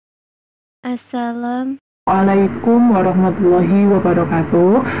Assalamualaikum warahmatullahi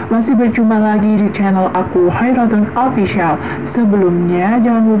wabarakatuh. Masih berjumpa lagi di channel aku, Hallo Official. Sebelumnya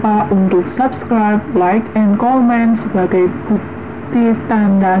jangan lupa untuk subscribe, like, and comment sebagai bukti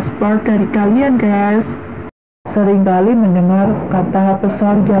tanda support dari kalian, guys. Seringkali mendengar kata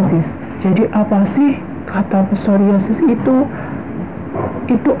psoriasis. Jadi apa sih kata psoriasis itu?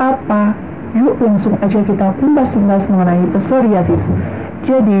 Itu apa? Yuk langsung aja kita kupas-kupas mengenai psoriasis.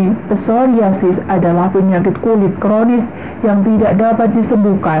 Jadi, psoriasis adalah penyakit kulit kronis yang tidak dapat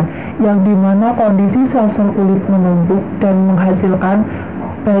disembuhkan, yang dimana kondisi sel-sel kulit menumpuk dan menghasilkan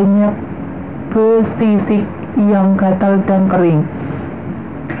banyak besisik yang gatal dan kering.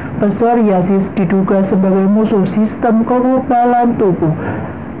 Psoriasis diduga sebagai musuh sistem kekebalan tubuh.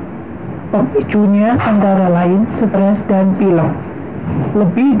 Pemicunya antara lain stres dan pilek.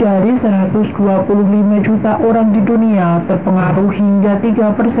 Lebih dari 125 juta orang di dunia terpengaruh, hingga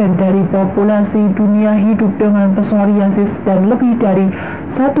 3% dari populasi dunia hidup dengan psoriasis, dan lebih dari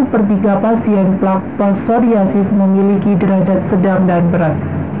 1/3 pasien psoriasis memiliki derajat sedang dan berat.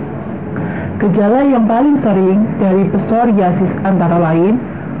 Gejala yang paling sering dari psoriasis antara lain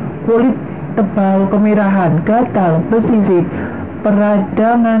kulit tebal, kemerahan, gatal, besisik,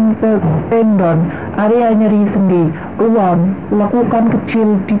 peradangan tendon, area nyeri sendi, ruam, lekukan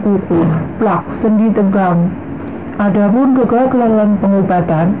kecil di kuku, plak, sendi tegang. Adapun kegagalan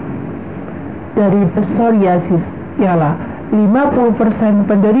pengobatan dari psoriasis ialah 50%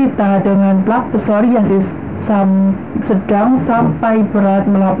 penderita dengan plak psoriasis sedang sampai berat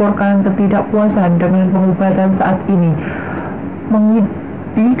melaporkan ketidakpuasan dengan pengobatan saat ini,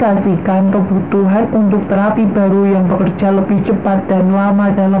 dikasihkan kebutuhan untuk terapi baru yang bekerja lebih cepat dan lama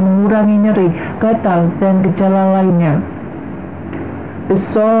dalam mengurangi nyeri, gatal, dan gejala lainnya.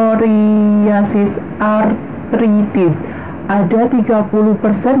 Psoriasis artritis. Ada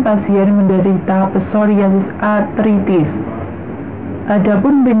 30% pasien menderita psoriasis artritis.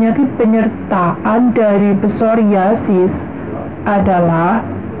 Adapun penyakit penyertaan dari psoriasis adalah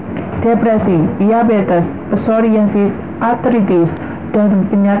depresi, diabetes, psoriasis artritis, dan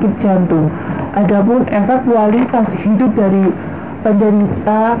penyakit jantung. Adapun efek kualitas hidup dari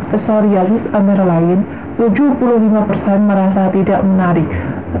penderita psoriasis antara lain 75% merasa tidak menarik,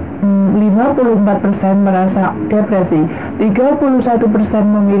 54% merasa depresi, 31%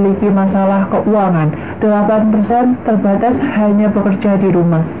 memiliki masalah keuangan, 8% terbatas hanya bekerja di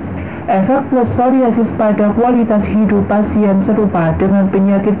rumah. Efek psoriasis pada kualitas hidup pasien serupa dengan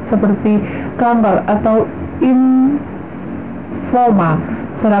penyakit seperti kanker atau lymphoma,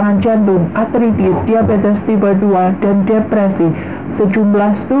 serangan jantung, artritis, diabetes tipe 2, dan depresi.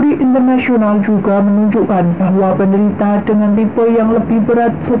 Sejumlah studi internasional juga menunjukkan bahwa penderita dengan tipe yang lebih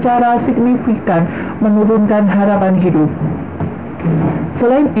berat secara signifikan menurunkan harapan hidup.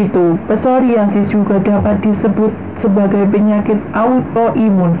 Selain itu, psoriasis juga dapat disebut sebagai penyakit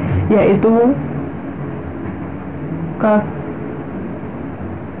autoimun, yaitu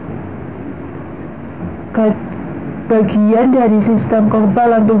bagian dari sistem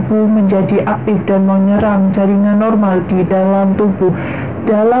kekebalan tubuh menjadi aktif dan menyerang jaringan normal di dalam tubuh.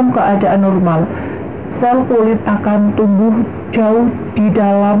 Dalam keadaan normal, sel kulit akan tumbuh jauh di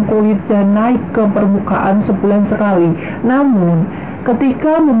dalam kulit dan naik ke permukaan sebulan sekali. Namun,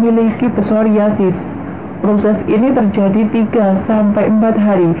 ketika memiliki psoriasis, proses ini terjadi 3-4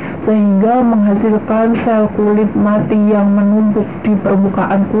 hari, sehingga menghasilkan sel kulit mati yang menumpuk di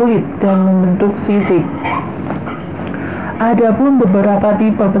permukaan kulit dan membentuk sisik. Adapun beberapa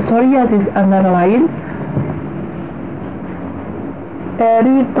tipe psoriasis antara lain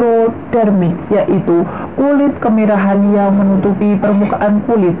eritrodermik, yaitu kulit kemerahan yang menutupi permukaan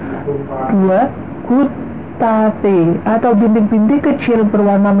kulit. 2. Guttatae atau bintik-bintik kecil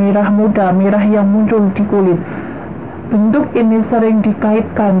berwarna merah muda, merah yang muncul di kulit. Bentuk ini sering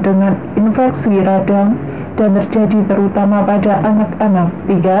dikaitkan dengan infeksi radang dan terjadi terutama pada anak-anak.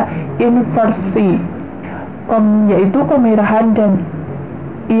 3. Inversi, yaitu kemerahan dan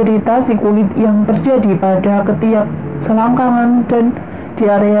iritasi kulit yang terjadi pada ketiak, selangkangan, dan di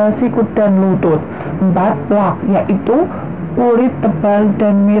area sikut dan lutut. 4. Plak, yaitu kulit tebal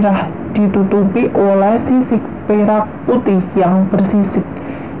dan merah ditutupi oleh sisik perak putih yang bersisik.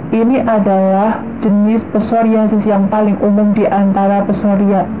 Ini adalah jenis psoriasis yang paling umum di antara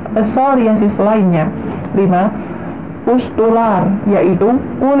psoriasis lainnya. 5. Pustular, yaitu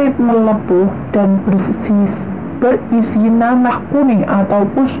kulit melepuh dan berisi nanah kuning atau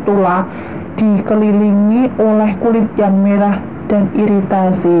pustula, dikelilingi oleh kulit yang merah dan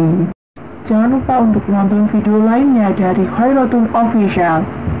iritasi. Jangan lupa untuk nonton video lainnya dari Hallo Official.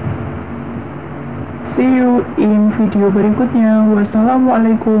 See you in video berikutnya.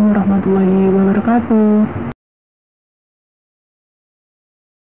 Wassalamualaikum warahmatullahi wabarakatuh.